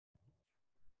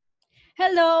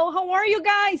Hello, how are you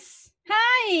guys?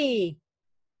 Hi.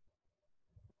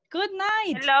 Good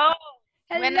night. Hello.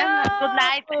 Good Hello.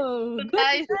 night. Good Good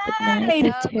night. Good night, night.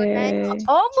 Hello. Good night, teacher.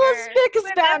 Almost teacher. speak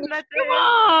Buenas Spanish. Come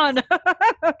noches. on.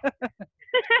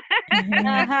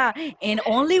 Uh-huh. And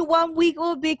only 1 week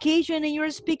of vacation and you're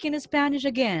speaking Spanish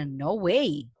again. No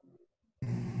way.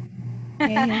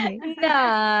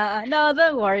 No, no,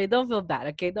 don't worry. Don't feel bad,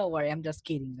 okay? Don't worry. I'm just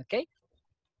kidding, okay?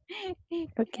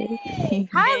 Okay.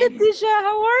 Hi, Leticia.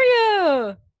 How are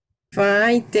you?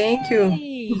 Fine, thank you.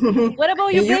 Hey. What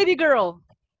about your And you? baby girl?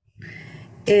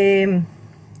 Um,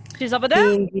 She's over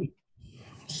there?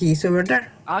 he's over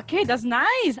there. Okay, that's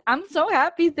nice. I'm so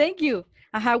happy. Thank you.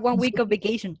 I had 1 week of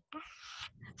vacation.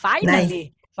 Nice.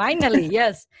 Finally,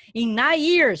 yes. In 9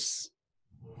 years.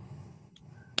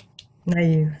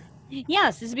 Nice.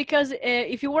 Yes, it's because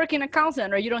if you work in a call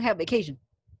center, you don't have vacation.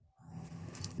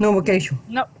 No vacation.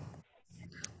 No.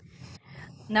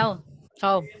 No.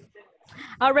 So,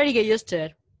 I already get used to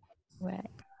it. Right.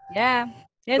 Yeah.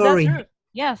 Yeah, Sorry. that's true.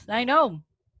 Yes, I know.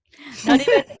 Not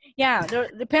even, yeah,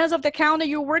 it depends of the counter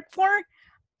you work for.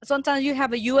 Sometimes you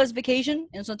have a U.S. vacation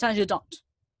and sometimes you don't.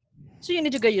 So you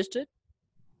need to get used to it.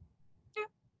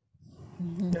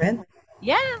 Right?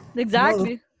 Yeah,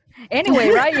 exactly. Anyway,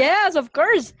 right? Yes, of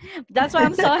course. That's why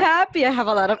I'm so happy. I have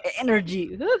a lot of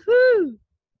energy. Woohoo!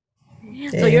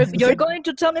 So you're going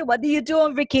to tell me what do you do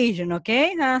on vacation,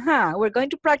 okay? We're going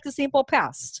to practice simple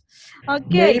past.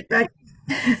 Okay.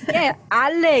 Yeah,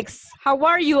 Alex. How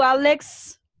are you,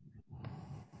 Alex?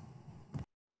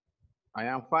 I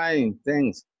am fine,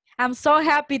 thanks. I'm so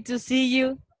happy to see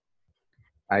you.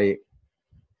 I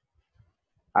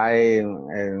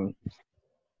I'm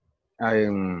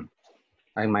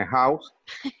in my house.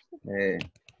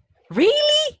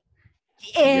 Really?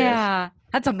 Yeah. Yes.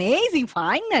 That's amazing.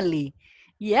 Finally.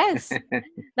 Yes.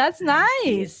 That's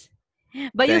nice.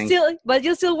 But Thanks.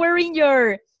 you're still wearing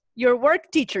your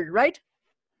work t-shirt, right?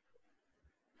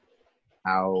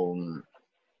 Not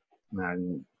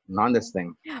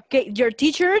understand. Okay, your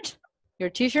t-shirt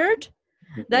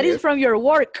that is Yes. from your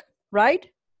work, right?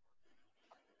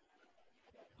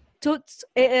 ¿Tú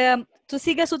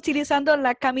sigues utilizando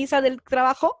la camisa del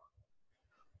trabajo?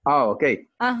 Oh, okay.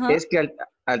 Es que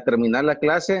al terminar la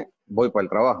clase voy para el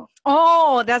trabajo.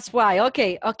 Oh, that's why.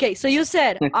 Okay. So you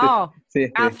said, oh,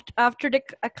 Sí, sí. after the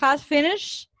class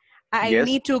finish, I Yes.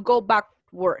 need to go back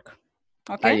to work.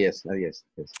 Okay. Yes.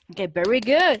 Okay, very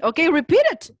good. Okay, repeat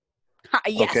it.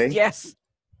 Yes, Okay. yes.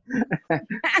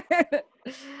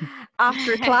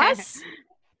 After class?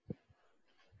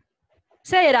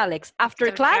 Say it, Alex.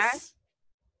 After class?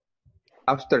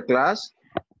 After class,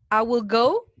 I will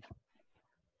go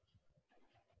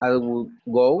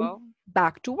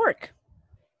back to work.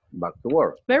 to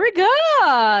work. Very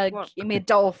good. Give me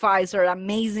double five, sir.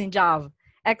 Amazing job.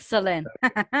 Excellent.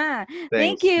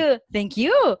 Thank you.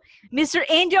 Mr.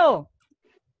 Angel.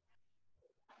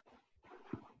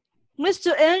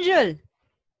 Mr. Angel.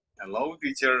 Hello,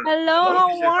 teacher. Hello,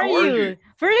 how teacher. are you?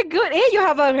 Very good. Hey, you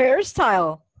have a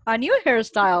hairstyle. A new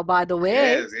hairstyle, by the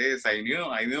way. Yes, I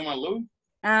knew my look.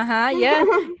 Yeah.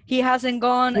 He hasn't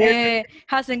gone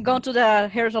to the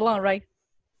hair salon, right?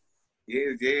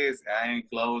 Yes, I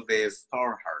close the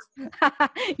store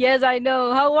heart. Yes, I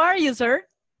know. How are you, sir?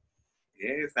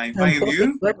 Yes, I'm fine.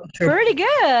 You? Pretty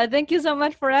good. Thank you so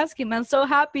much for asking. I'm so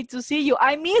happy to see you.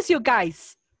 I miss you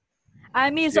guys. I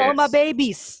miss all my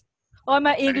babies, all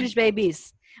my English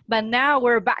babies. But now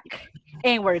we're back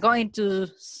and we're going to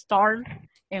start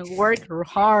and work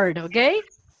hard, okay?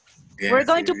 Yes, we're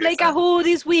going to play Kahoo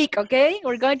this week, okay?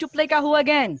 We're going to play Kahoo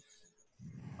again.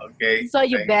 Okay. So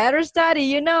you better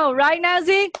study, right,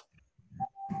 Nazi?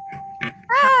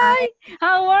 Hi,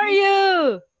 how are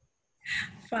you?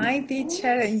 Fine,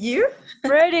 teacher, and you?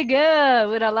 Pretty good,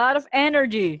 with a lot of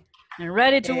energy and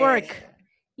ready to work.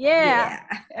 Yeah,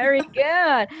 very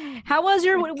good. How was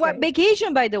your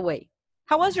vacation, by the way?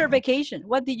 How was your vacation?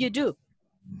 What did you do?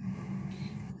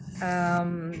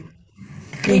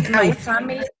 With my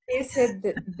family visit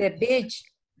the beach.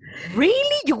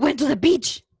 Really? You went to the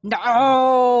beach? No.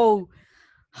 Oh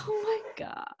my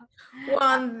God.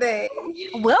 One day.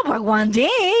 Well, but one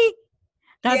day.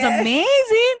 That's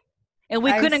amazing. And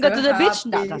we couldn't go to the beach?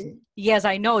 No, yes,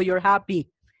 I know you're happy.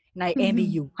 And I envy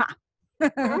you.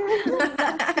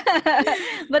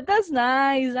 But that's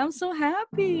nice. I'm so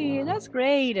happy. That's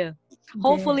great.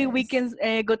 Hopefully we can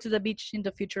go to the beach in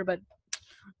the future, but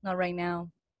not right now.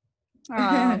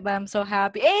 But I'm so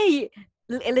happy. Hey,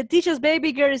 Letitia's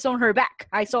baby girl is on her back.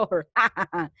 I saw her.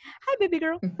 Hi, baby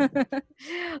girl.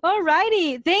 All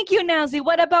righty. Thank you, Nancy.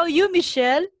 What about you,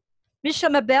 Michelle? Michelle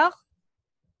Mabel?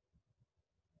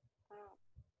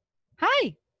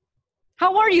 Hi.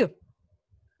 How are you?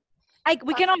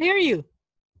 We cannot hear you.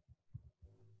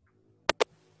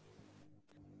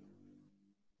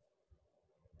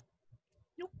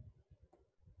 Nope.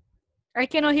 I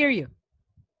cannot hear you.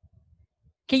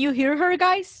 Can you hear her,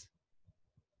 guys?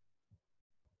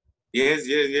 Yes,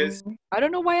 yes, yes. I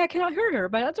don't know why I cannot hear her,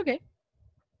 but that's okay.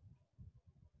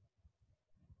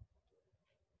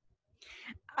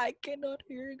 I cannot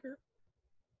hear her.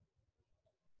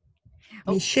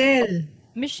 Oh.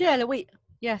 Michelle, wait.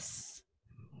 Yes.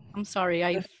 I'm sorry.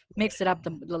 I mixed it up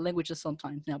the languages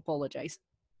sometimes. I apologize.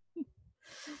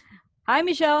 Hi,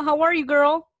 Michelle. How are you,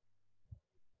 girl?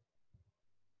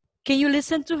 Can you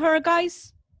listen to her,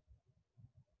 guys?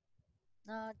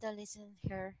 No, don't listen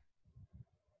to her.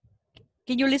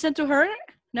 Can you listen to her?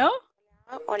 No?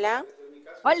 Hola.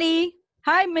 Oli.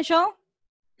 Hi, Michelle.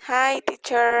 Hi,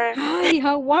 teacher. Hi,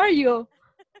 how are you?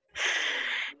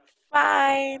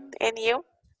 Fine. And you?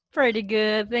 Pretty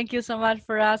good. Thank you so much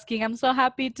for asking. I'm so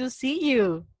happy to see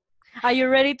you. Are you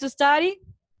ready to study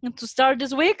and to start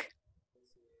this week?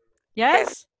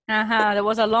 Yes? That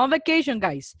was a long vacation,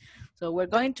 guys. So we're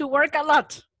going to work a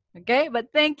lot. Okay?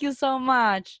 But thank you so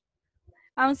much.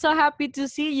 I'm so happy to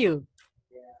see you.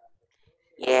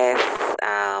 Yes.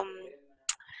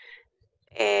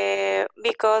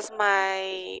 Because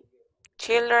my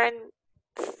children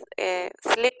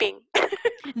sleeping.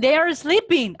 They are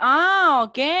sleeping. Ah,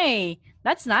 okay.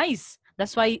 That's nice.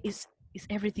 That's why is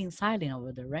everything silent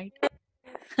over there, right?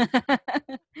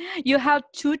 You have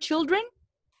 2 children?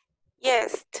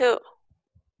 Yes, 2.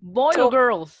 Boy or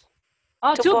girls?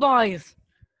 Oh, 2 boys.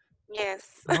 Yes.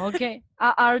 Okay.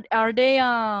 Are they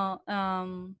I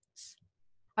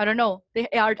don't know.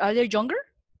 Are they younger?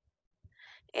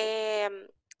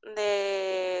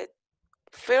 The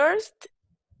first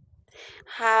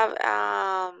have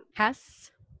has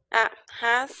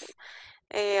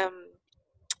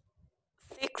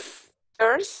 6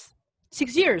 years.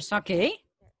 6 years, okay.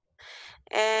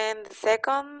 And the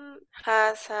second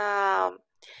has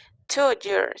 2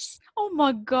 years. Oh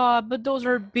my God, but those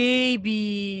are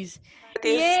babies.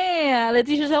 Yeah,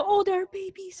 Leticia said, oh, they're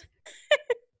babies.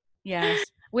 Yes,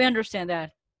 we understand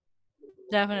that.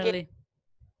 Definitely.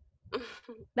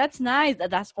 That's nice.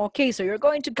 That's okay. So you're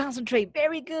going to concentrate.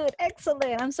 Very good.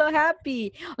 Excellent. I'm so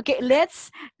happy. Okay,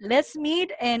 let's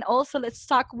meet and also let's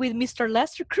talk with Mr.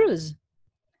 Lester Cruz.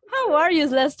 How are you,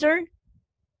 Lester?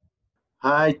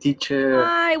 Hi, teacher.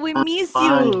 Hi, we miss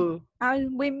fine. you.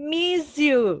 We miss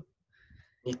you.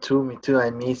 Me too. I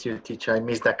miss you, teacher. I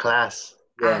miss the class.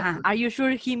 Yeah. Are you sure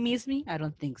he missed me? I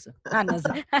don't think so.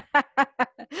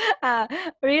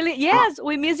 Really? Yes,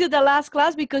 we missed you the last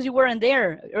class because you weren't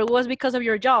there. It was because of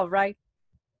your job, right?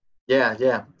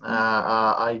 Yeah.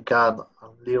 I got a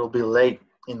little bit late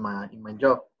in my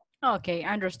job. Okay,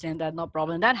 I understand that. No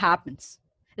problem. That happens,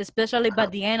 especially by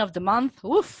the end of the month.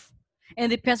 Oof. And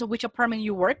depends on which apartment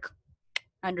you work.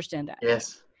 I understand that.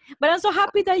 Yes. But I'm so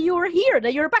happy that you are here,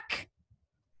 that you're back.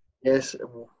 Yes.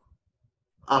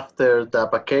 After the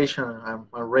vacation, I'm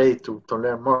ready to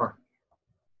learn more.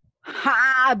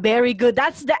 Very good.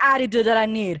 That's the attitude that I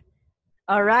need.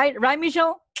 All right. Right,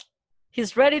 Michelle?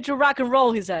 He's ready to rock and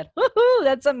roll, he said. Woohoo,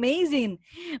 that's amazing.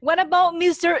 What about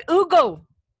Mr. Hugo?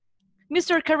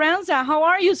 Mr. Carranza, how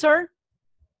are you, sir?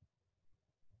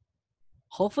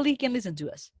 Hopefully he can listen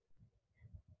to us.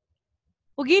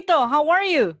 Huguito, how are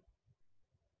you?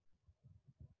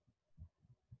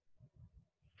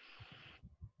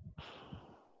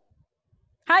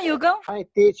 Hi, Hugo. Hi,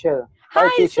 teacher. Hi,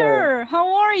 teacher. sir.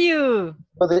 How are you?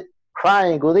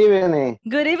 Fine. Good evening.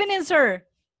 Good evening, sir.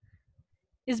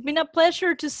 It's been a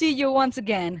pleasure to see you once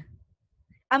again.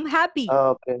 I'm happy.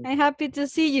 Okay. I'm happy to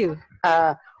see you.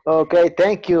 Okay.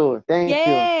 Thank you.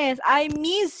 Yes, I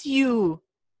miss you.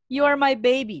 You are my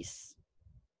babies.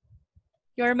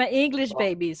 You are my English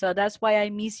baby, so that's why I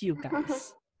miss you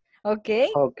guys.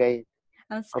 Okay? Okay.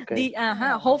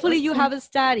 Hopefully you have a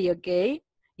study, okay?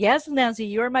 Yes, Nancy,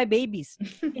 you're my babies.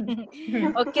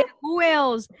 Okay, who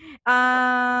else?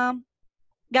 Gavita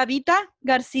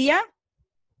Garcia.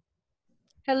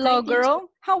 Hello, girl.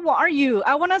 How are you?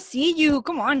 I want to see you.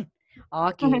 Come on.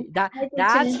 Okay,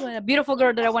 that's a beautiful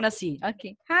girl that I want to see.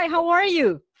 Okay. Hi, how are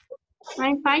you?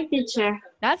 I'm fine, teacher.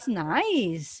 That's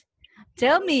nice.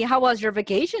 Tell me, how was your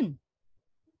vacation?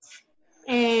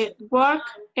 Work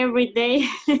every day.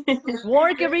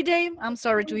 Work every day? I'm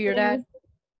sorry to hear that.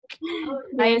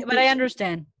 Yes, but I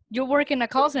understand. You work in a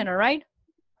call center, right?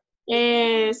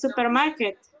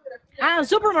 Supermarket.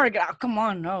 Supermarket. Oh, come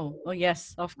on, no. Oh,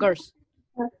 yes, of course.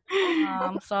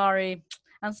 I'm sorry.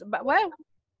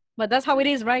 But that's how it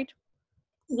is, right?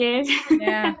 Yes.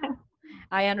 Yeah,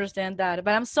 I understand that.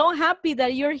 But I'm so happy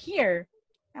that you're here.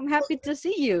 I'm happy to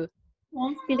see you.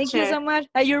 Yes, Thank you so much.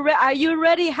 Are you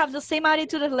ready? Have the same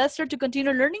attitude as Lester to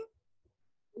continue learning?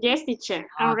 Yes, teacher.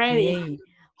 I'm ready.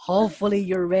 Hopefully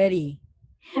you're ready.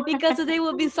 Because today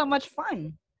will be so much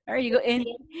fun. There you go. And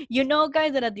you know,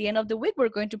 guys, that at the end of the week, we're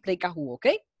going to play Kahoot,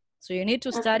 okay? So you need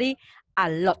to study a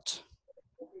lot.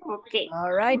 Okay.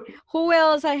 All right. Who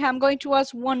else? I'm going to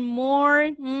ask one more.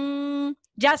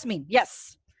 Jasmine,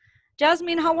 yes.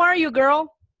 Jasmine, how are you,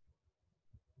 girl?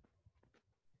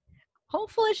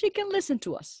 Hopefully she can listen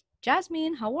to us.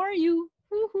 Jasmine, how are you?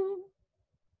 Woo-hoo.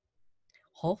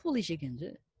 Hopefully she can do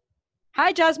it.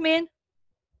 Hi, Jasmine.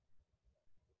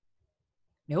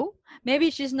 No, maybe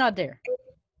she's not there.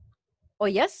 Oh,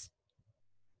 yes?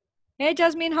 Hey,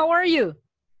 Jasmine, how are you?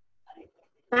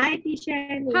 Hi,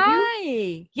 teacher.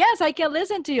 Hi. Yes, I can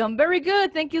listen to you. I'm very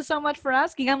good. Thank you so much for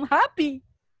asking. I'm happy.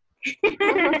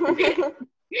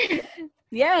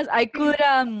 Yes, I could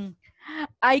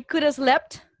have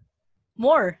slept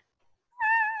more.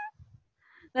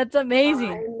 That's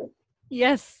amazing.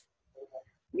 Yes.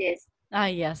 Yes.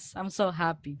 Yes, I'm so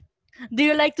happy. Do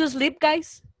you like to sleep,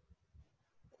 guys?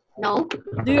 No.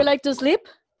 Do you like to sleep?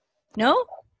 No?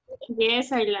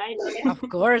 Yes, I like it. Of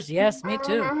course, yes, me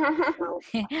too.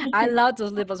 I love to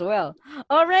sleep as well.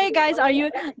 All right, guys, are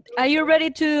you ready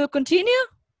to continue?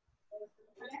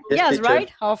 Yes,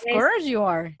 right? Of course you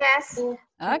are. Yes.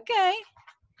 Okay,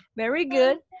 very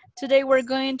good. Today we're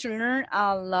going to learn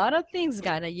a lot of things,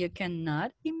 guys, that you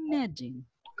cannot imagine.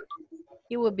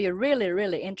 It will be really,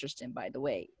 really interesting, by the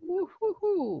way.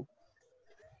 Woo-hoo-hoo.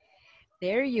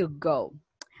 There you go.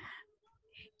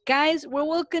 Guys, we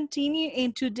will continue,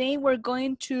 and today we're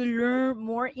going to learn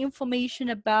more information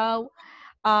about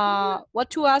what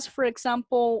to ask, for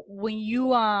example, when you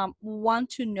want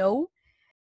to know